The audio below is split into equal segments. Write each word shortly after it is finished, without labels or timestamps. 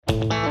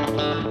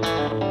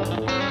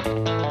Welcome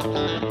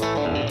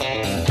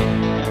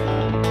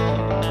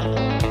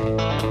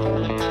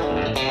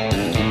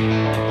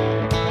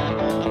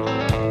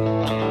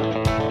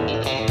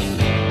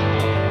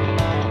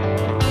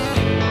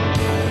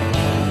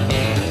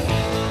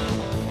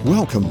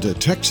to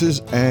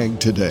Texas Ag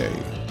Today,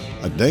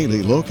 a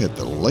daily look at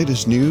the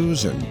latest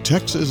news in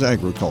Texas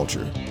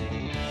agriculture.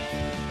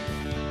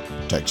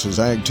 Texas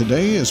Ag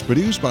Today is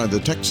produced by the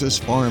Texas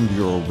Farm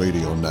Bureau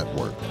Radio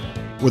Network,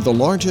 with the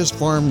largest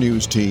farm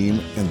news team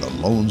in the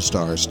Lone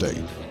Star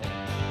State.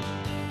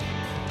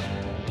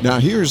 Now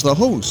here's the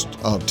host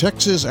of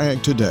Texas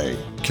Ag Today,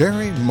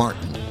 Kerry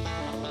Martin.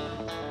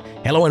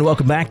 Hello and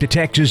welcome back to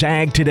Texas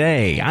Ag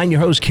Today. I'm your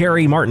host,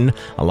 Kerry Martin,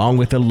 along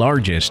with the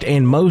largest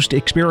and most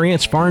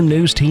experienced farm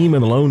news team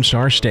in the Lone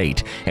Star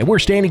State. And we're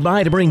standing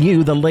by to bring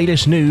you the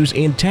latest news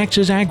in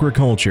Texas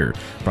agriculture,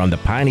 from the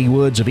piney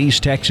woods of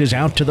East Texas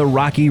out to the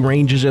rocky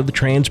ranges of the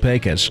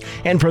Trans-Pecos,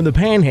 and from the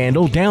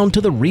Panhandle down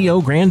to the Rio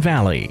Grande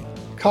Valley.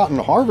 Cotton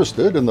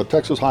harvested in the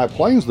Texas High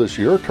Plains this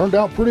year turned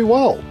out pretty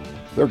well.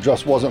 There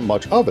just wasn't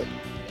much of it.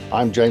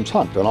 I'm James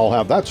Hunt, and I'll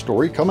have that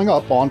story coming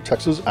up on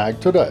Texas Ag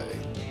Today.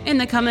 In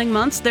the coming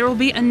months, there will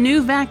be a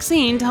new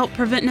vaccine to help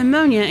prevent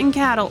pneumonia in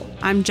cattle.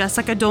 I'm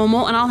Jessica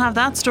Domel, and I'll have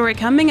that story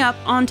coming up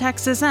on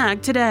Texas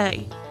Ag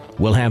Today.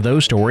 We'll have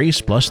those stories,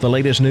 plus the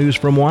latest news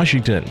from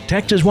Washington,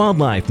 Texas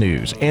wildlife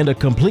news, and a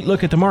complete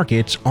look at the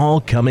markets,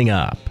 all coming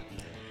up.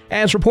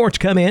 As reports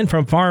come in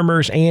from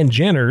farmers and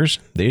ginners,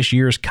 this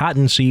year's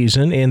cotton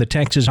season in the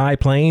Texas High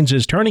Plains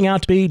is turning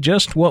out to be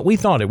just what we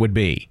thought it would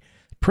be.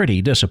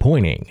 Pretty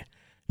disappointing.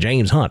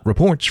 James Hunt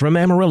reports from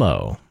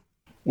Amarillo.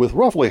 With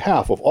roughly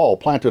half of all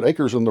planted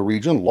acres in the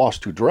region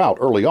lost to drought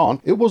early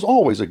on, it was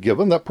always a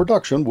given that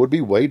production would be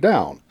way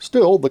down.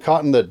 Still, the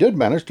cotton that did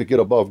manage to get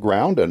above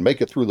ground and make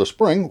it through the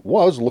spring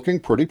was looking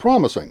pretty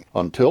promising,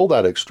 until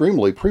that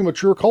extremely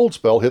premature cold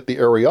spell hit the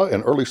area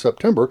in early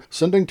September,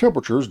 sending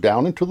temperatures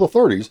down into the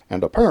 30s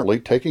and apparently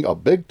taking a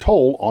big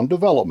toll on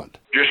development.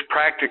 Just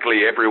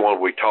practically everyone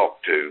we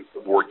talked to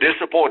were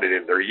disappointed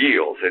in their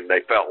yields, and they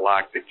felt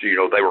like that,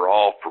 they were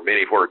off from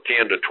anywhere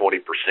 10 to 20%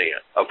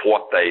 of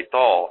what they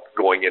thought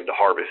going into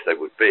harvest they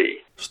would be.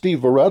 Steve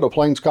Verrett, a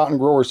Plains cotton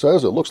grower,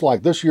 says it looks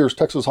like this year's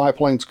Texas High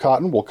Plains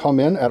cotton will come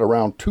in at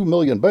around 2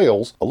 million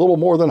bales, a little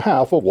more than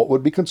half of what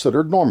would be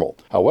considered normal.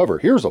 However,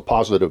 here's a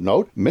positive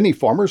note. Many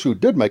farmers who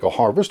did make a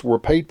harvest were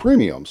paid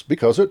premiums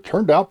because it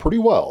turned out pretty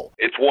well.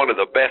 It's one of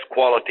the best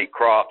quality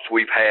crops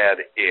we've had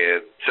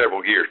in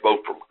several years,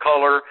 both from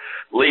color,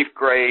 leaf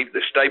grade,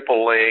 the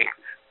staple length,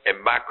 and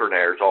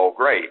micronair is all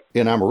great.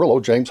 In Amarillo,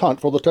 James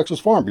Hunt for the Texas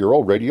Farm Bureau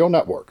Radio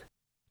Network.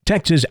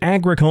 Texas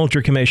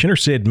Agriculture Commissioner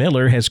Sid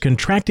Miller has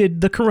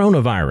contracted the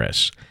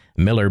coronavirus.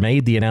 Miller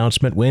made the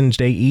announcement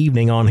Wednesday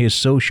evening on his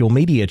social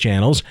media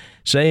channels,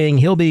 saying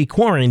he'll be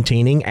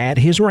quarantining at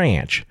his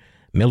ranch.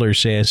 Miller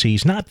says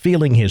he's not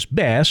feeling his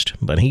best,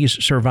 but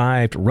he's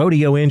survived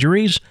rodeo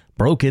injuries,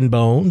 broken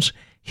bones,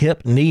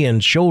 hip, knee,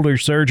 and shoulder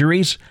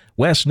surgeries,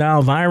 West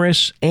Nile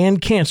virus,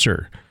 and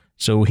cancer.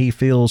 So he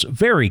feels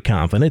very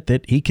confident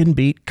that he can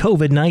beat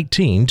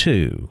COVID-19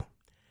 too.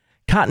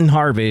 Cotton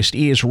harvest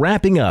is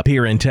wrapping up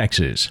here in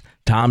Texas.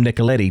 Tom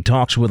Nicoletti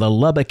talks with a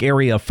Lubbock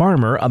area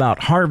farmer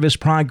about harvest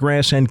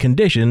progress and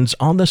conditions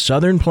on the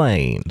southern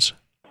plains.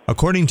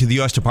 According to the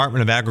U.S.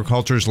 Department of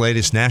Agriculture's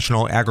latest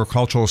National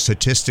Agricultural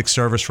Statistics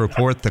Service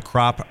report, the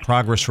crop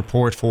progress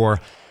report for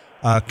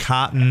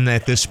cotton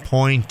at this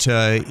point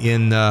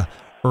in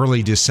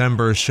early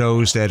December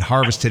shows that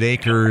harvested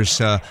acres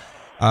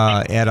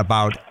at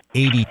about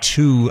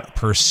 82%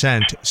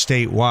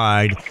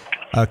 statewide.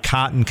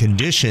 Cotton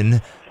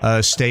condition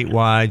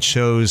statewide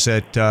shows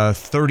that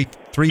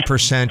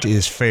 33%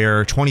 is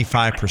fair,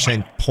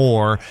 25%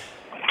 poor,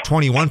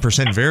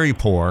 21% very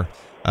poor.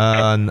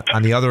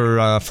 On the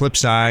other flip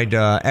side,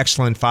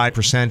 excellent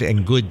 5%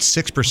 and good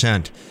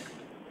 6%.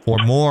 For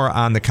more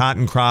on the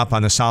cotton crop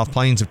on the South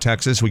Plains of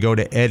Texas, we go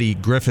to Eddie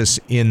Griffiths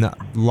in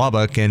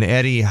Lubbock. And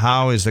Eddie,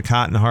 how is the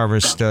cotton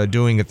harvest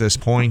doing at this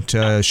point?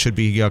 Should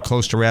be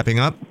close to wrapping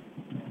up?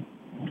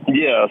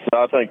 Yes,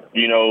 I think,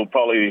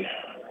 probably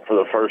for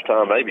the first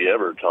time, maybe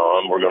ever,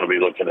 Tom, we're going to be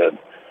looking at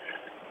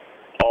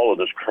all of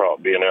this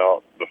crop being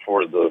out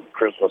before the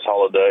Christmas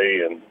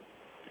holiday. And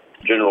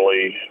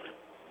generally,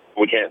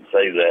 we can't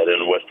say that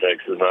in West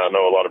Texas. And I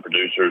know a lot of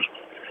producers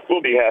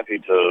will be happy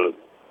to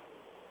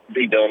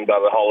be done by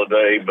the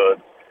holiday, but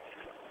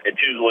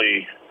it's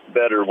usually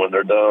better when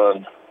they're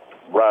done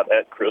right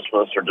at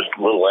Christmas or just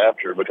a little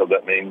after, because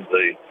that means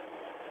they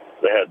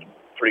had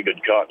pretty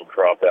good cotton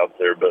crop out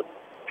there. But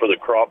for the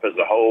crop as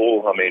a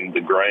whole,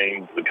 the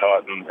grains, the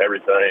cotton,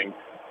 everything,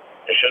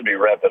 it should be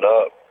wrapping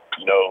up.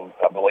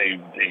 I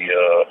believe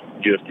the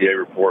USDA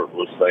report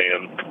was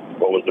saying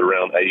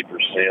around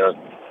 80%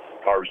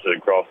 harvested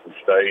across the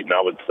state, and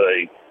I would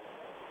say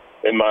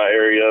in my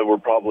area we're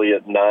probably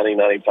at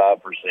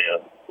 90-95%,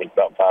 with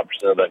about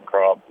 5% of that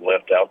crop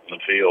left out in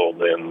the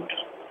field. And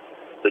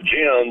the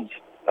gins,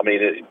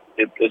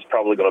 it's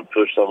probably going to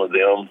push some of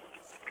them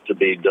to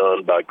be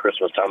done by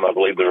Christmas time. I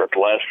believe the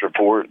last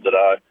report that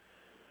I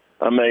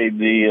made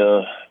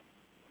the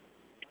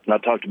I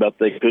talked about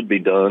they could be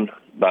done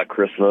by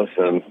Christmas,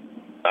 and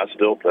I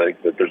still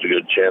think that there's a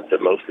good chance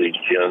that most of these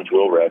gens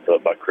will wrap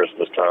up by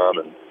Christmas time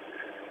and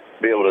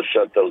be able to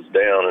shut those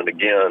down. And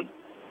again,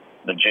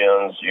 the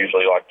gens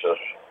usually like to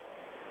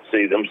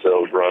see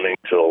themselves running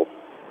till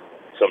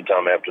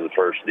sometime after the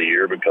first of the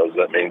year, because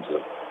that means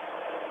a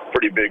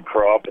pretty big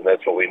crop, and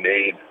that's what we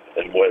need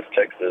in West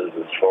Texas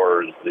as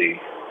far as the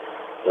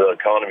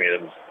economy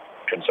is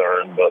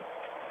concerned. But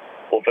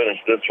we'll finish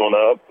this one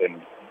up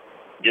and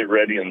get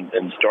ready and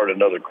start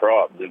another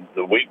crop.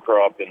 The wheat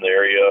crop in the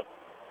area,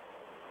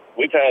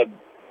 we've had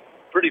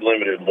pretty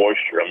limited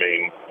moisture. I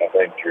mean, I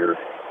think your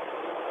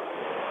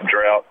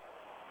drought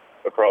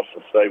across the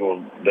state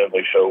will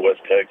definitely show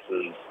West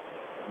Texas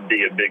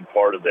be a big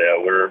part of that.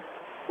 We're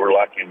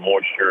lacking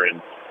moisture,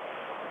 and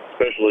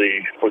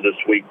especially for this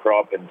wheat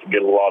crop, and to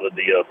get a lot of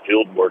the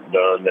field work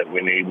done that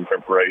we need in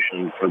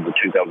preparation for the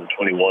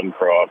 2021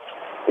 crop.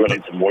 We're going to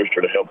need some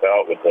moisture to help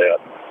out with that.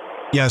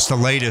 Yes, the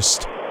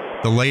latest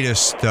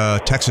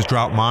Texas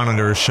Drought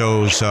Monitor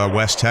shows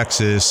West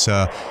Texas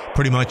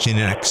pretty much in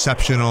an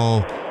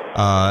exceptional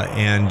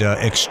and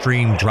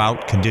extreme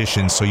drought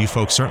conditions. So you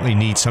folks certainly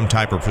need some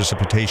type of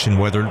precipitation,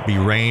 whether it be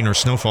rain or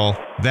snowfall.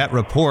 That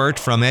report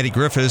from Eddie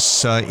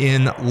Griffiths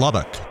in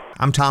Lubbock.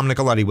 I'm Tom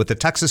Nicoletti with the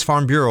Texas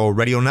Farm Bureau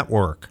Radio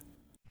Network.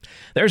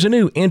 There's a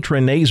new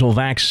intranasal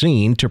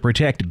vaccine to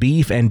protect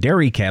beef and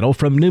dairy cattle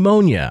from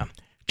pneumonia.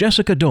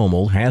 Jessica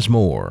Domel has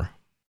more.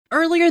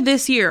 Earlier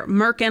this year,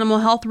 Merck Animal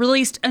Health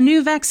released a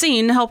new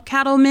vaccine to help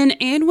cattlemen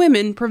and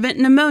women prevent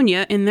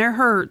pneumonia in their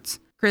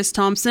herds. Chris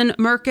Thompson,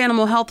 Merck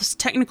Animal Health's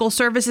technical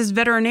services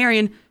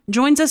veterinarian,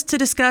 joins us to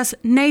discuss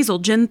Nasal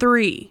Gen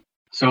 3.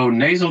 So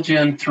Nasal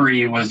Gen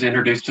 3 was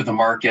introduced to the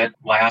market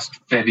last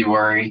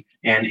February,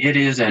 and it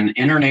is an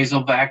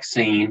intranasal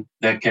vaccine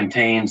that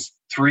contains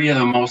 3 of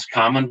the most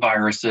common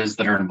viruses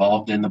that are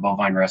involved in the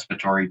bovine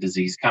respiratory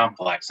disease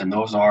complex, and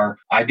those are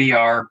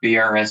IBR,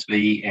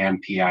 BRSV,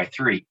 and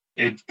PI3.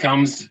 It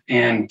comes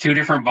in 2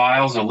 different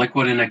vials, a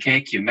liquid and a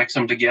cake. You mix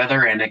them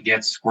together, and it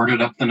gets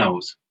squirted up the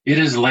nose. It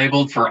is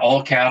labeled for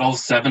all cattle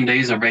 7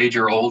 days of age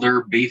or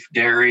older, beef,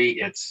 dairy.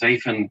 It's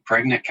safe in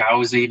pregnant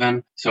cows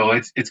even. So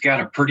it's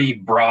got a pretty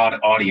broad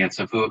audience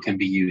of who it can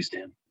be used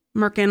in.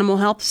 Merck Animal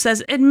Health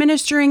says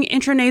administering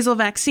intranasal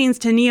vaccines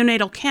to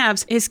neonatal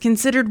calves is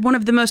considered one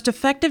of the most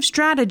effective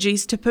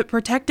strategies to put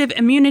protective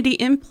immunity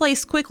in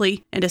place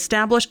quickly and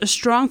establish a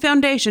strong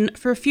foundation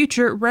for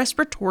future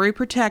respiratory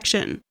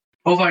protection.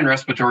 Bovine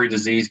respiratory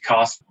disease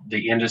costs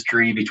the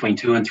industry between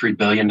 $2 and $3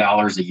 billion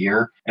a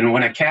year. And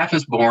when a calf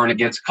is born, it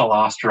gets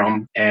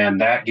colostrum,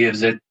 and that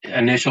gives it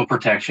initial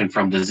protection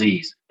from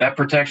disease. That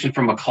protection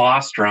from a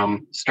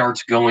colostrum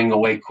starts going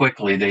away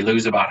quickly. They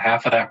lose about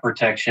half of that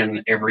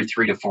protection every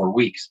 3 to 4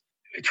 weeks.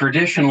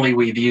 Traditionally,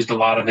 we've used a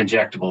lot of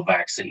injectable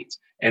vaccines.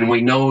 And we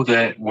know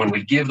that when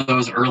we give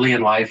those early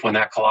in life, when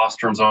that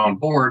colostrum's on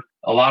board,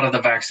 a lot of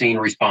the vaccine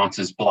response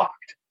is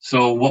blocked.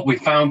 So what we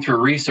found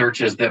through research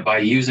is that by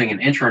using an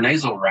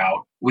intranasal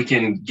route, we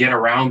can get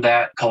around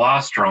that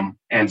colostrum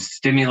and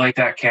stimulate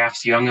that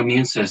calf's young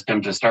immune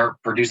system to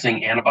start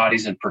producing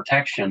antibodies and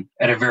protection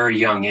at a very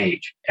young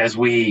age. As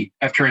we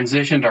have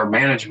transitioned our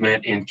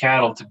management in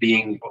cattle to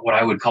being what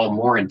I would call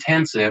more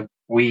intensive,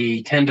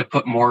 we tend to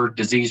put more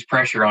disease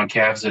pressure on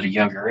calves at a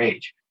younger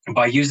age.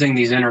 By using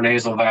these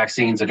intranasal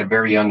vaccines at a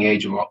very young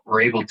age,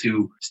 we're able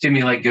to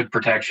stimulate good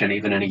protection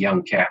even in a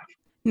young calf.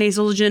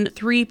 Nasal Gen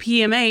 3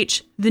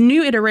 PMH, the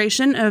new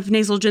iteration of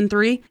Nasal Gen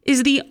 3,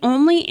 is the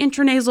only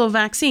intranasal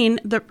vaccine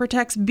that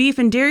protects beef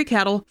and dairy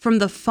cattle from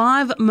the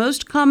 5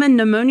 most common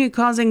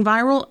pneumonia-causing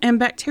viral and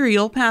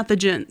bacterial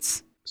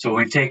pathogens. So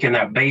we've taken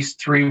that base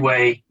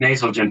 3-way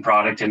Nasalgen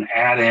product and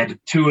added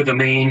 2 of the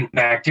main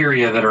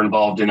bacteria that are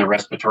involved in the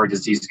respiratory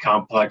disease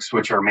complex,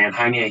 which are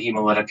Mannheimia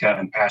hemolytica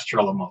and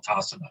Pasteurella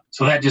multocida.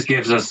 So that just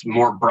gives us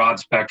more broad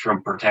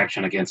spectrum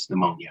protection against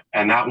pneumonia.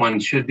 And that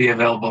one should be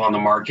available on the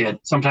market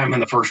sometime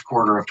in the first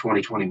quarter of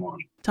 2021.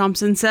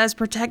 Thompson says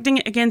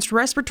protecting against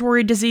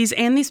respiratory disease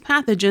and these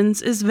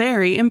pathogens is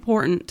very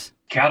important.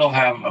 Cattle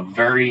have a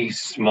very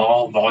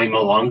small volume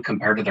of lung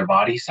compared to their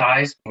body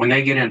size. When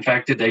they get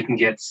infected, they can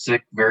get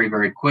sick very,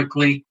 very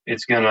quickly.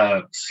 It's going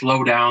to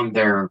slow down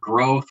their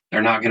growth.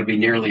 They're not going to be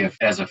nearly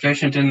as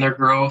efficient in their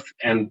growth,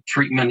 and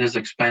treatment is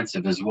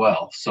expensive as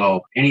well. So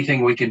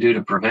anything we can do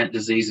to prevent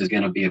disease is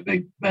going to be a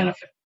big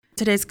benefit.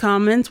 Today's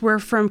comments were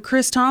from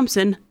Chris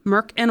Thompson,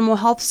 Merck Animal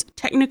Health's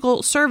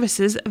Technical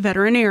Services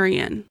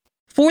Veterinarian.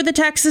 For the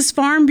Texas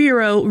Farm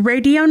Bureau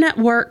Radio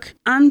Network,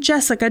 I'm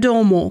Jessica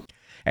Domel.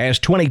 As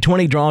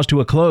 2020 draws to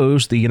a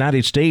close, the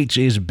United States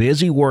is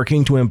busy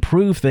working to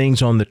improve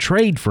things on the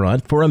trade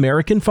front for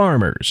American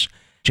farmers.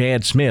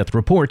 Chad Smith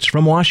reports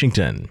from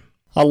Washington.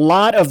 A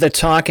lot of the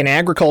talk in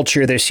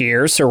agriculture this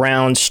year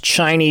surrounds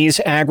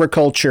Chinese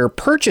agriculture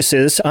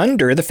purchases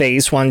under the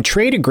Phase 1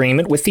 trade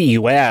agreement with the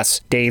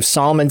U.S. Dave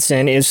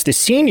Salmonson is the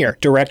Senior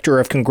Director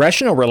of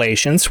Congressional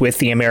Relations with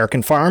the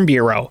American Farm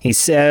Bureau. He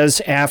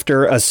says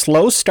after a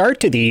slow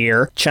start to the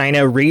year,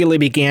 China really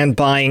began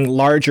buying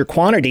larger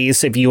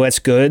quantities of U.S.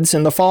 goods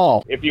in the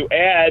fall. If you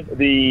add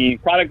the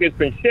product that's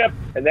been shipped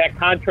and that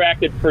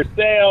contracted for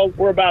sale,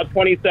 we're about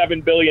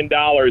 $27 billion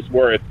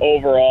worth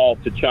overall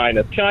to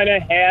China. China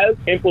has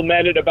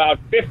implemented about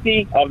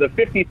 50 of the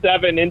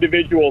 57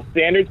 individual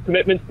standards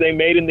commitments they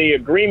made in the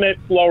agreement,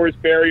 lowers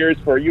barriers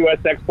for U.S.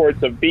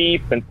 exports of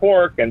beef and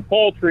pork and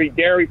poultry,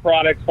 dairy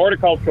products,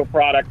 horticultural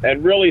products,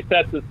 and really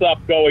sets us up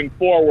going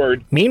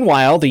forward.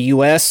 Meanwhile, the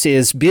U.S.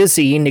 is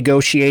busy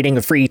negotiating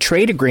a free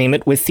trade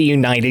agreement with the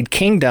United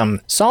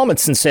Kingdom.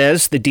 Salmonson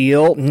says the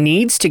deal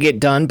needs to get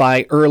done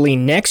by early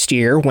next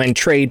year when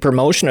Trade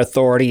Promotion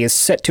Authority is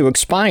set to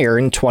expire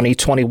in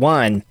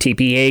 2021.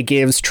 TPA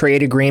gives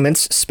trade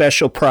agreements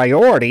special priority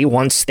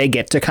once they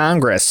get to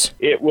Congress.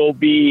 It will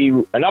be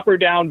an up or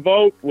down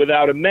vote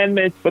without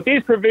amendments, but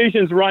these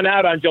provisions run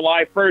out on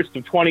July 1st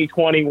of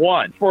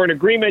 2021. For an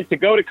agreement to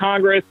go to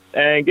Congress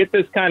and get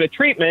this kind of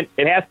treatment,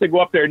 it has to go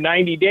up there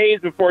 90 days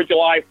before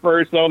July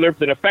 1st, so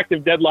there's an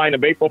effective deadline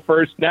of April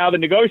 1st. Now, the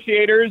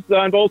negotiators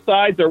on both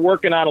sides are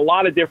working on a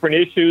lot of different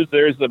issues.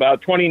 There's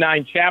about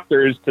 29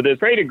 chapters to this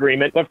trade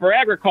agreement, but for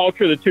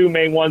agriculture, the two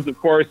main ones, of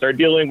course, are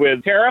dealing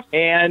with tariff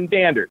and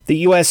standards. The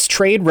U.S.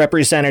 Trade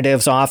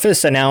Representative's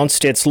office announced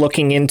it's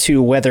looking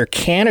into whether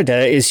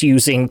Canada is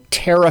using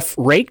tariff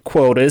rate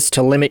quotas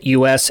to limit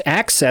U.S.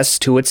 access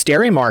to its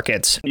dairy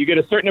markets. You get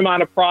a certain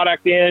amount of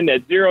product in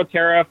at zero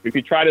tariff. If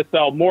you try to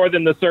sell more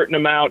than the certain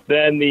amount,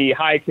 then the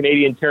high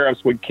Canadian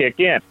tariffs would kick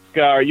in.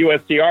 Our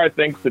USTR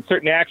thinks that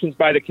certain actions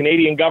by the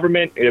Canadian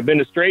government,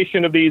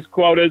 administration of these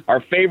quotas,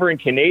 are favoring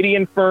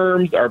Canadian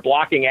firms, are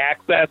blocking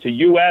access to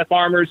U.S.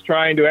 farmers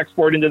trying to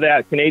export into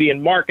that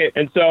Canadian market.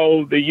 And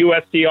so the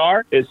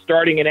USTR is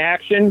starting an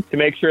action to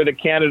make sure that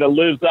Canada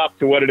lives up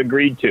to what it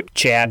agreed to.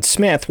 Chad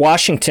Smith,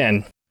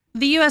 Washington.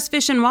 The U.S.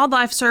 Fish and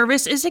Wildlife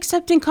Service is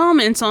accepting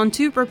comments on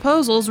two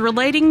proposals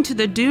relating to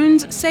the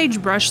Dunes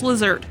sagebrush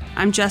lizard.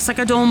 I'm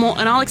Jessica Dolmel,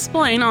 and I'll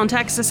explain on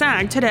Texas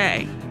Ag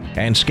Today.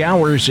 And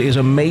scours is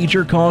a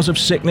major cause of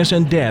sickness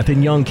and death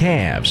in young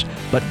calves,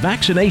 but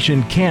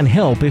vaccination can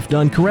help if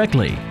done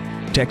correctly.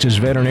 Texas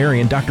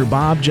veterinarian Dr.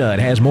 Bob Judd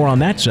has more on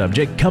that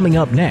subject coming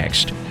up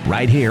next,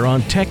 right here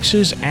on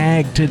Texas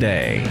Ag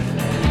Today.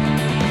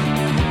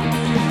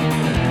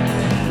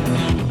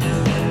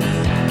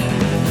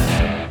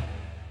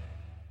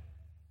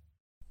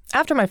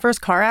 After my first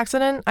car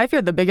accident, I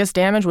feared the biggest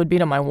damage would be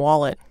to my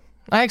wallet.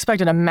 I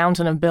expected a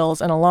mountain of bills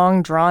and a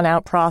long,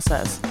 drawn-out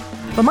process.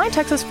 But my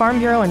Texas Farm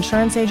Bureau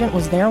insurance agent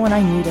was there when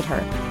I needed her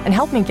and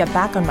helped me get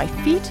back on my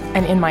feet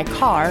and in my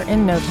car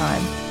in no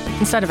time.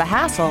 Instead of a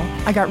hassle,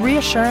 I got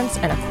reassurance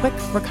and a quick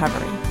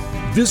recovery.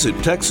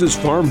 Visit Texas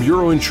Farm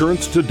Bureau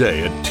Insurance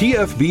today at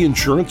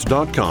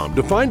tfbinsurance.com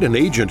to find an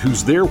agent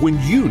who's there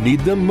when you need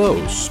them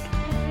most.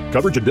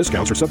 Coverage and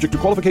discounts are subject to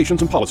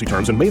qualifications and policy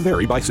terms and may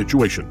vary by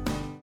situation.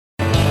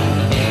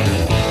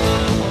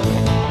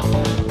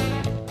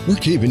 We're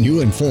keeping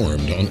you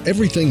informed on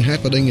everything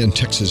happening in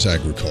Texas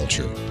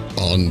agriculture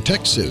on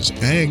Texas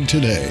Ag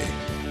Today.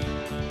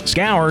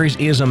 Scours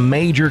is a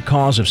major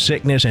cause of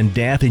sickness and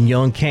death in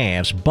young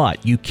calves,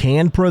 but you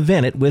can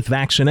prevent it with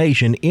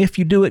vaccination if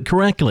you do it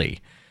correctly.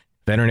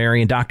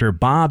 Veterinarian Dr.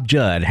 Bob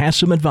Judd has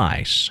some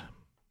advice.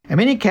 And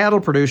many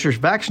cattle producers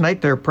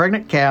vaccinate their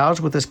pregnant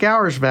cows with the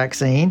scours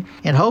vaccine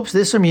in hopes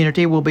this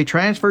immunity will be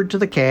transferred to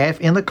the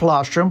calf in the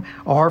colostrum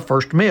or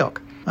first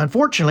milk.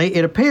 Unfortunately,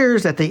 it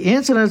appears that the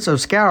incidence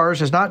of scours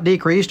has not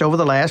decreased over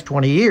the last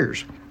 20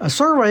 years. A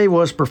survey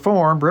was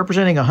performed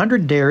representing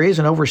 100 dairies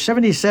and over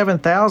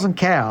 77,000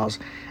 cows,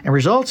 and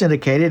results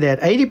indicated that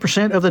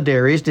 80% of the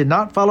dairies did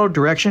not follow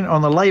direction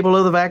on the label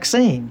of the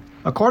vaccine.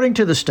 According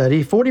to the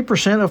study,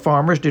 40% of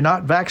farmers do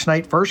not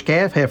vaccinate first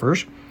calf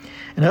heifers,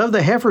 and of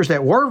the heifers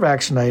that were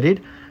vaccinated,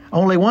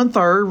 only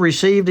 1/3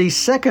 received the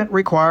second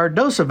required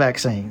dose of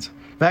vaccines.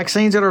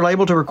 Vaccines that are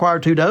labeled to require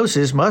 2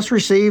 doses must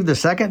receive the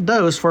second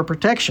dose for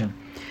protection,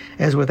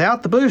 as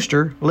without the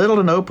booster, little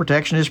to no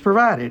protection is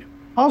provided.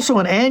 Also,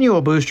 an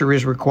annual booster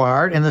is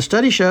required, and the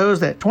study shows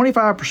that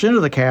 25%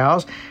 of the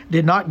cows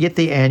did not get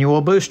the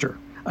annual booster.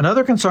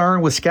 Another concern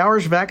with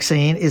scours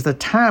vaccine is the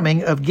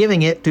timing of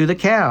giving it to the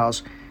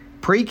cows.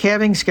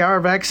 Pre-calving scour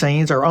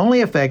vaccines are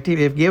only effective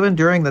if given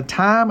during the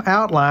time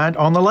outlined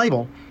on the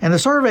label, and the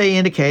survey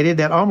indicated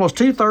that almost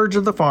 2/3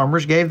 of the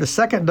farmers gave the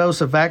second dose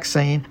of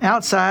vaccine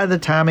outside the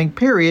timing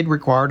period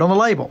required on the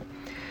label.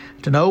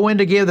 To know when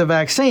to give the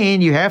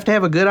vaccine, you have to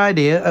have a good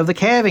idea of the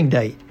calving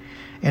date.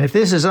 And if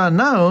this is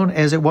unknown,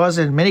 as it was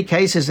in many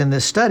cases in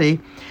this study,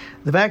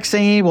 the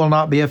vaccine will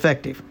not be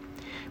effective.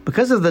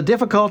 Because of the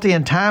difficulty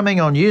in timing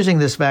on using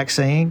this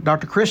vaccine,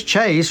 Dr. Chris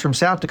Chase from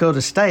South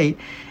Dakota State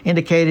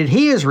indicated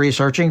he is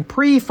researching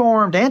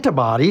preformed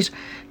antibodies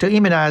to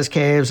immunize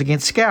calves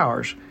against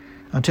scours.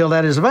 Until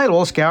that is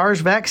available,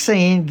 Scour's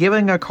vaccine,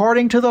 given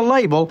according to the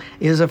label,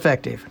 is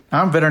effective.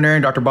 I'm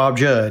veterinarian Dr. Bob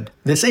Judd.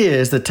 This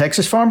is the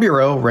Texas Farm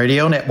Bureau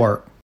Radio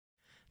Network.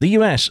 The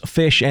U.S.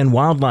 Fish and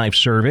Wildlife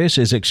Service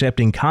is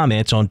accepting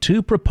comments on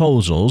 2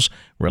 proposals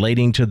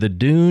relating to the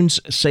Dunes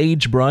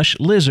sagebrush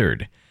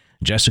lizard.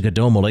 Jessica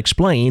Domel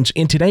explains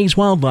in today's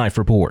Wildlife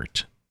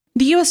Report.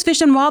 The U.S.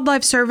 Fish and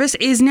Wildlife Service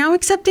is now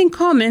accepting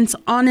comments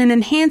on an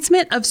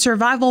enhancement of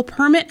survival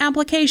permit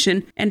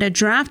application and a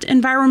draft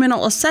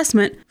environmental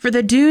assessment for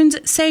the Dunes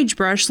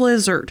sagebrush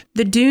lizard.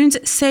 The Dunes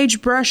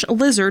sagebrush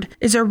lizard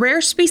is a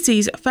rare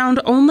species found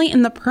only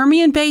in the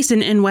Permian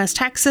Basin in West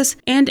Texas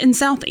and in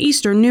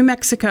southeastern New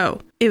Mexico.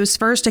 It was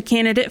first a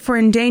candidate for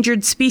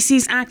Endangered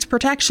Species Act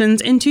protections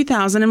in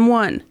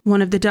 2001.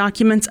 One of the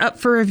documents up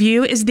for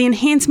review is the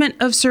Enhancement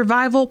of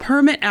Survival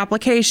Permit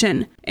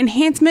application.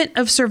 Enhancement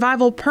of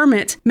Survival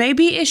Permit may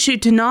be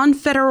issued to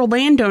non-federal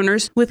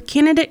landowners with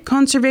Candidate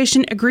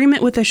Conservation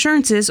Agreement with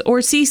Assurances, or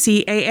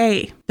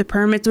CCAA. The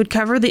permits would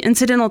cover the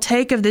incidental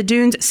take of the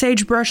Dunes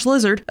sagebrush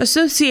lizard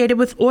associated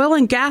with oil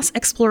and gas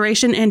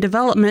exploration and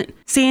development,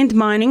 sand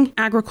mining,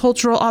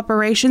 agricultural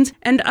operations,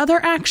 and other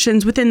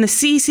actions within the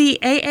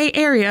CCAA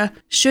area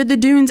should the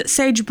Dunes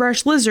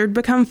sagebrush lizard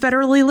become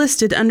federally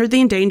listed under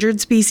the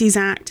Endangered Species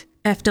Act.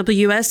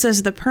 FWS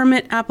says the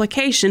permit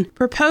application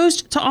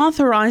proposed to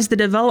authorize the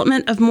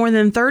development of more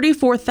than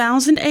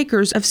 34,000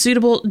 acres of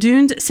suitable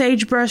Dunes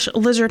sagebrush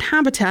lizard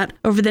habitat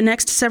over the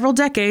next several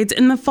decades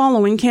in the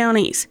following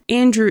counties: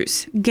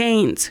 Andrews,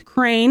 Gaines,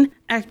 Crane,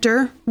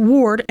 Ector,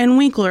 Ward, and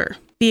Winkler.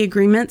 The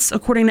agreements,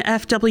 according to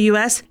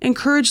FWS,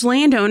 encourage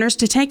landowners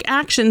to take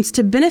actions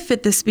to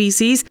benefit the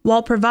species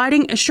while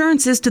providing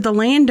assurances to the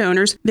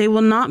landowners they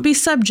will not be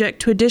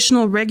subject to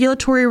additional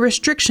regulatory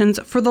restrictions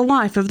for the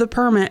life of the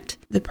permit.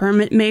 The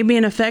permit may be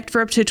in effect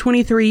for up to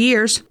 23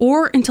 years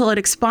or until it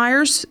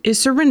expires, is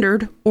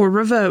surrendered, or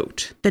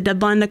revoked. The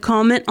deadline to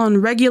comment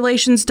on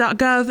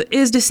regulations.gov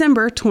is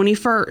December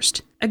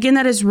 21st. Again,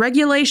 that is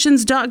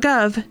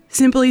regulations.gov.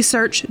 Simply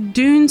search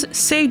Dunes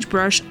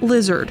sagebrush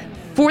lizard.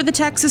 For the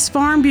Texas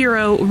Farm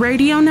Bureau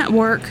Radio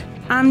Network,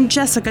 I'm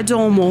Jessica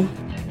Domel.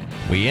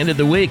 We ended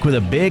the week with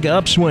a big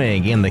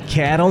upswing in the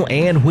cattle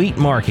and wheat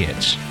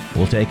markets.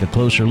 We'll take a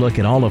closer look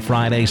at all of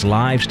Friday's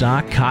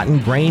livestock, cotton,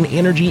 grain,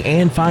 energy,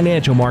 and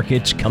financial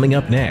markets coming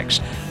up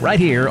next, right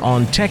here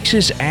on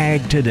Texas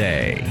Ag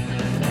Today.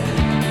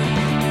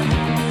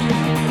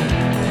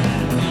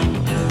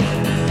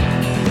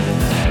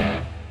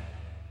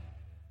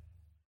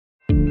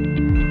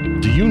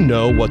 Do you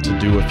know what to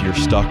do if you're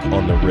stuck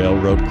on the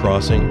railroad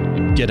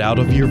crossing? Get out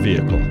of your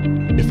vehicle.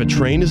 If a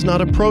train is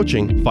not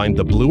approaching, find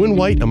the blue and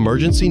white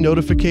emergency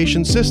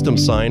notification system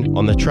sign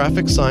on the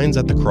traffic signs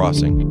at the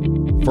crossing.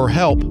 For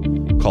help,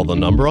 call the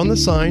number on the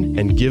sign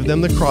and give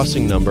them the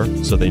crossing number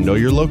so they know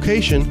your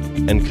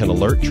location and can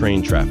alert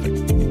train traffic.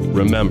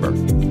 Remember,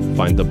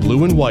 find the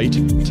blue and white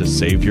to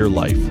save your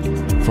life.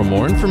 For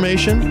more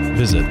information,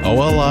 visit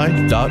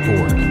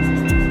oli.org.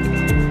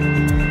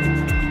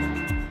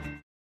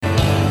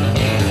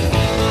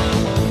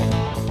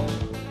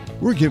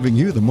 We're giving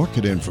you the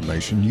market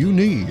information you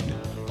need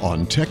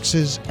on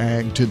Texas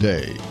Ag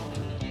Today.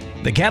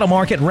 The cattle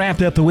market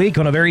wrapped up the week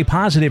on a very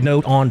positive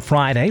note on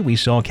Friday. We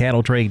saw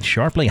cattle trade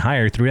sharply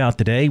higher throughout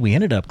the day. We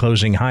ended up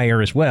closing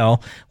higher as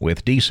well,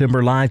 with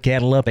December live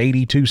cattle up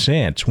 82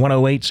 cents,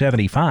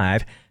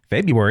 108.75.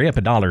 February up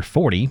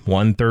 $1.40,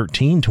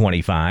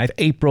 113.25.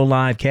 April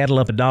live cattle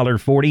up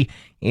 $1.40,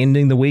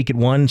 ending the week at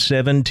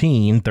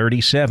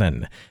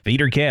 117.37.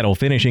 Feeder cattle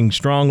finishing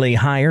strongly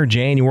higher.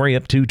 January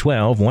up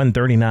 $2.12,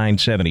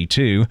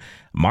 139.72.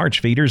 March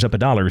feeders up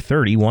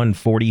 $1.30,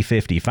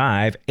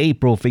 140.55.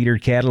 April feeder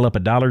cattle up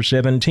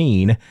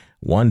 $1.17,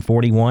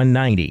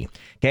 141.90.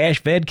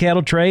 Cash fed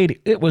cattle trade,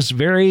 it was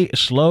very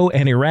slow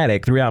and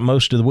erratic throughout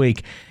most of the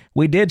week.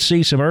 We did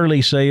see some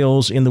early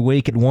sales in the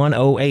week at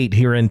 108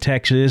 here in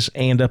Texas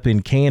and up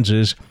in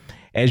Kansas.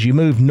 As you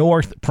move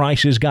north,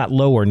 prices got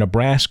lower.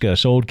 Nebraska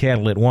sold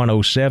cattle at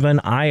 107.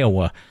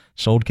 Iowa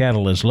sold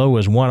cattle as low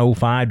as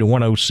 105 to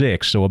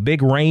 106. So a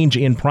big range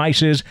in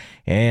prices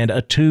and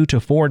a $2 to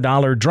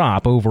 $4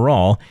 drop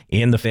overall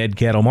in the fed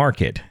cattle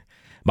market.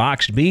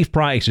 Boxed beef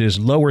prices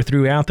lower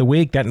throughout the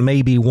week. That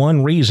may be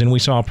one reason we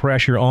saw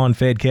pressure on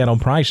fed cattle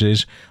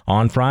prices.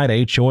 On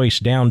Friday, choice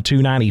down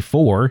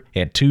 $2.94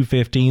 at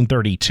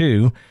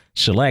 $215.32.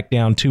 Select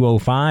down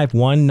 $2.05,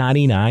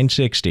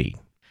 $199.60.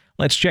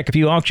 Let's check a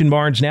few auction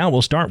barns now.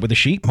 We'll start with the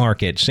sheep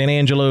market. San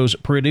Angelo's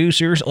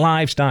Producers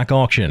Livestock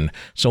Auction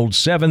sold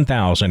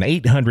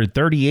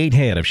 7,838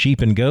 head of sheep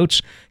and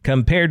goats.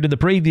 Compared to the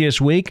previous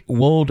week,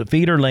 wooled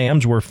feeder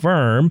lambs were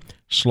firm.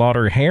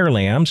 Slaughter hair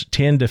lambs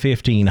 10 to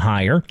 15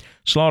 higher.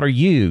 Slaughter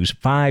ewes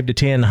 5 to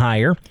 10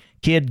 higher.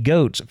 Kid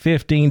goats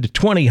 15 to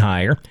 20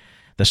 higher.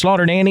 The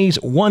slaughter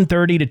nannies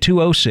 130 to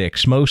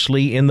 206,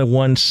 mostly in the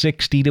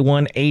 160 to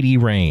 180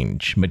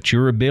 range.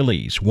 Mature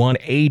billies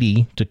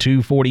 180 to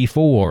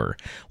 244.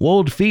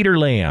 Wooled feeder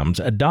lambs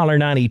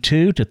 $1.92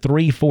 to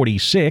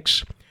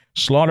 $3.46.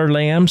 Slaughter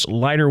lambs,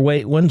 lighter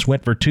weight ones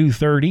went for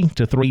 $230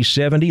 to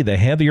 $370. The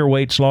heavier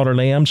weight slaughter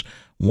lambs,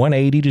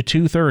 $180 to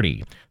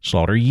 $230.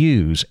 Slaughter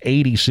ewes,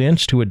 80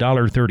 cents to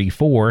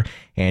 $1.34,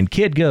 and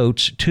kid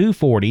goats,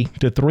 $240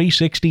 to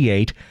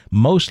 $368,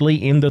 mostly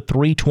in the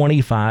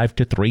 $325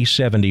 to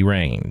 $370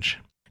 range.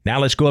 Now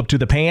let's go up to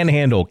the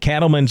Panhandle.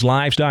 Cattleman's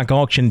Livestock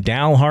Auction,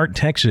 Dalhart,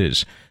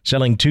 Texas,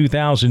 selling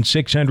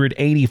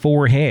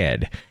 2,684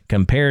 head.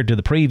 Compared to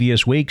the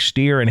previous week,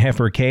 steer and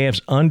heifer calves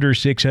under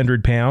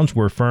 600 pounds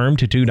were firm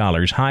to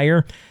 $2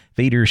 higher.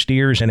 Feeder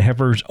steers and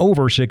heifers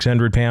over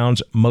 600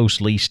 pounds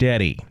mostly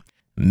steady.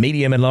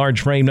 Medium and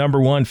large frame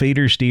number 1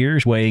 feeder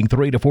steers weighing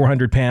 300 to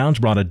 400 pounds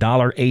brought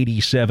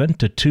 $1.87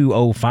 to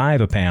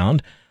 $2.05 a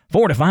pound.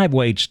 4 to 5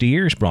 weight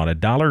steers brought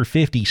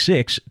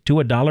 $1.56 to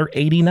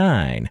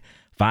 $1.89.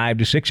 5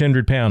 to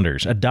 600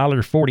 pounders,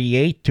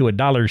 $1.48 to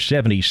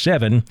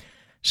 $1.77.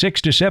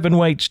 6 to 7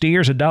 weight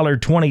steers,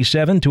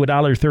 $1.27 to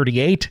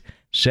 $1.38.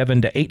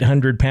 7 to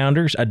 800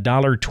 pounders,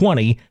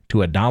 $1.20 to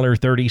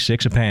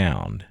 $1.36 a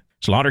pound.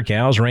 Slaughter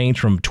cows range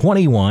from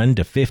 21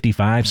 to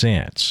 55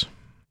 cents.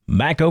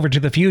 Back over to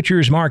the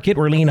futures market,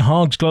 where lean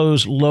hogs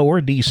closed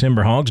lower.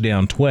 December hogs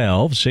down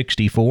 12,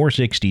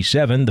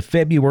 64.67. The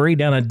February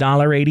down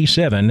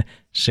 $1.87,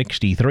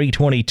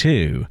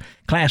 63.22.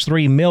 Class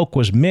 3 milk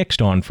was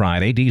mixed on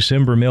Friday.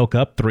 December milk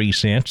up 3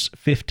 cents,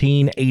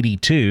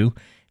 15.82.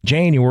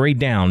 January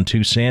down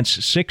 2 cents,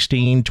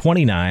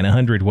 16.29 a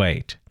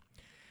hundredweight.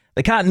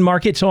 The cotton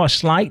market saw a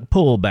slight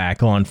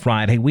pullback on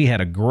Friday. We had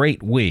a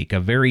great week,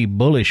 a very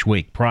bullish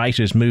week.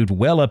 Prices moved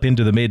well up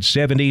into the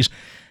mid-70s.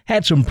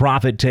 Had some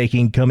profit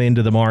taking come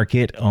into the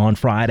market on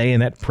Friday,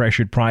 and that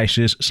pressured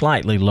prices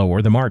slightly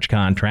lower. The March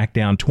contract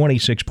down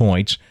 26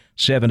 points,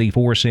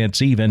 74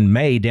 cents even.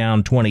 May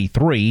down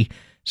 23,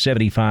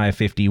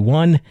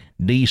 75.51.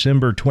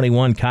 December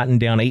 21 cotton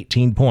down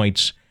 18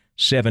 points,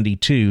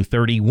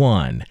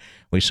 72.31.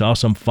 We saw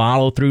some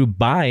follow-through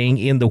buying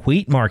in the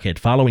wheat market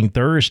following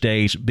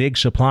Thursday's big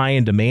supply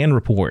and demand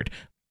report,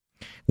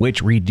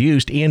 which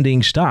reduced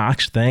ending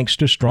stocks thanks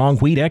to strong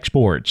wheat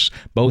exports.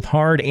 Both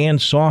hard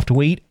and soft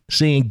wheat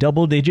seeing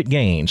double-digit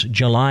gains.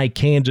 July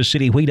Kansas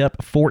City wheat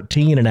up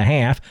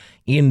 14.5,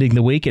 ending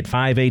the week at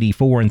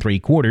 584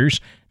 3/4.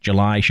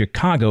 July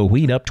Chicago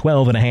wheat up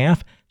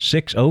 12.5,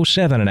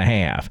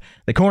 607.5.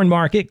 The corn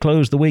market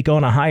closed the week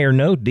on a higher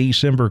note.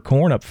 December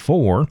corn up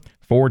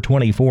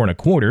 424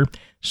 1/4.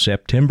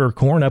 September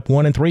corn up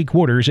 1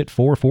 3/4 at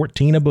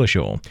 $4.14 a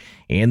bushel.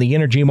 In the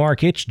energy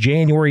markets,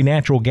 January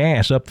natural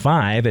gas up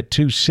 5 at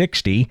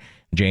 $2.60.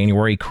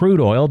 January crude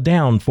oil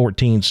down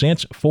 14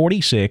 cents,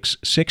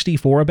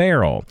 46.64 a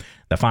barrel.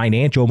 The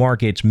financial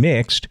markets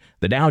mixed.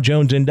 The Dow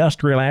Jones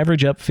Industrial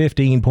Average up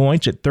 15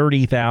 points at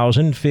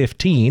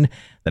 30,015.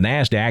 The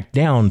Nasdaq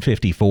down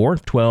 54,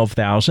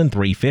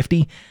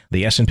 12,350.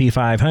 The S&P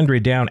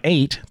 500 down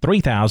 8,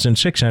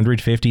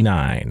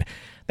 3,659.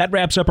 That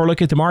wraps up our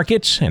look at the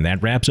markets, and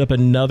that wraps up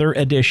another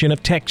edition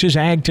of Texas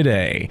Ag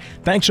Today.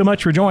 Thanks so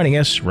much for joining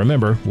us.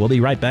 Remember, we'll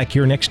be right back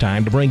here next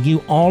time to bring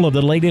you all of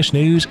the latest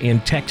news in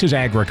Texas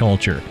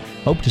agriculture.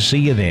 Hope to see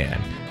you then.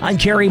 I'm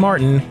Kerry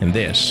Martin, and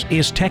this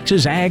is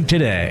Texas Ag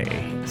Today.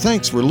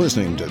 Thanks for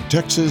listening to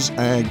Texas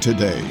Ag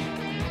Today.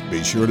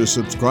 Be sure to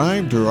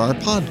subscribe to our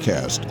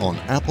podcast on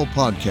Apple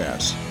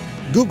Podcasts,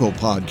 Google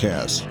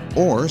Podcasts,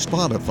 or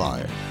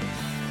Spotify.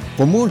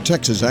 For more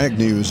Texas Ag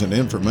news and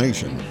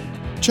information,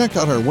 check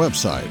out our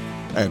website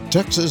at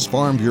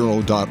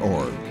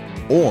texasfarmbureau.org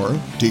or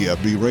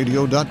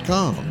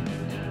tfbradio.com.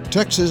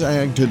 Texas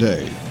Ag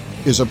Today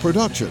is a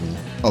production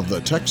of the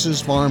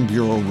Texas Farm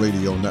Bureau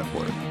Radio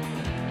Network.